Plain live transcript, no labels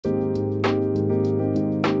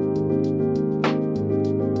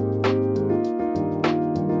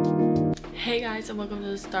guys, and welcome to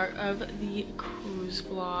the start of the cruise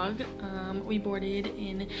vlog. We boarded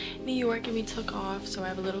in New York and we took off, so I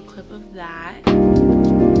have a little clip of that.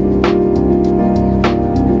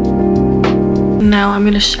 Now I'm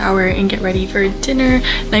gonna shower and get ready for dinner.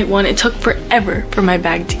 Night one. It took forever for my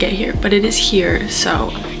bag to get here, but it is here, so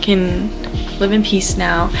I can live in peace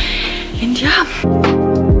now. And yeah.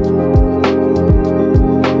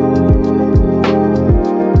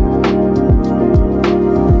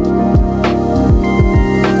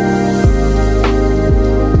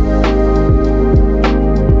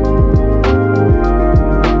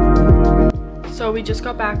 So we just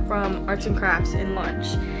got back from arts and crafts and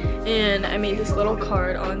lunch, and I made this little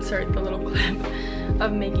card. I'll insert the little clip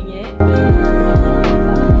of making it.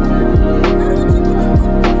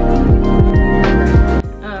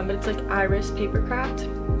 But it's like iris paper craft.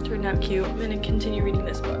 Turned out cute. I'm gonna continue reading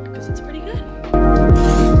this book because it's pretty good.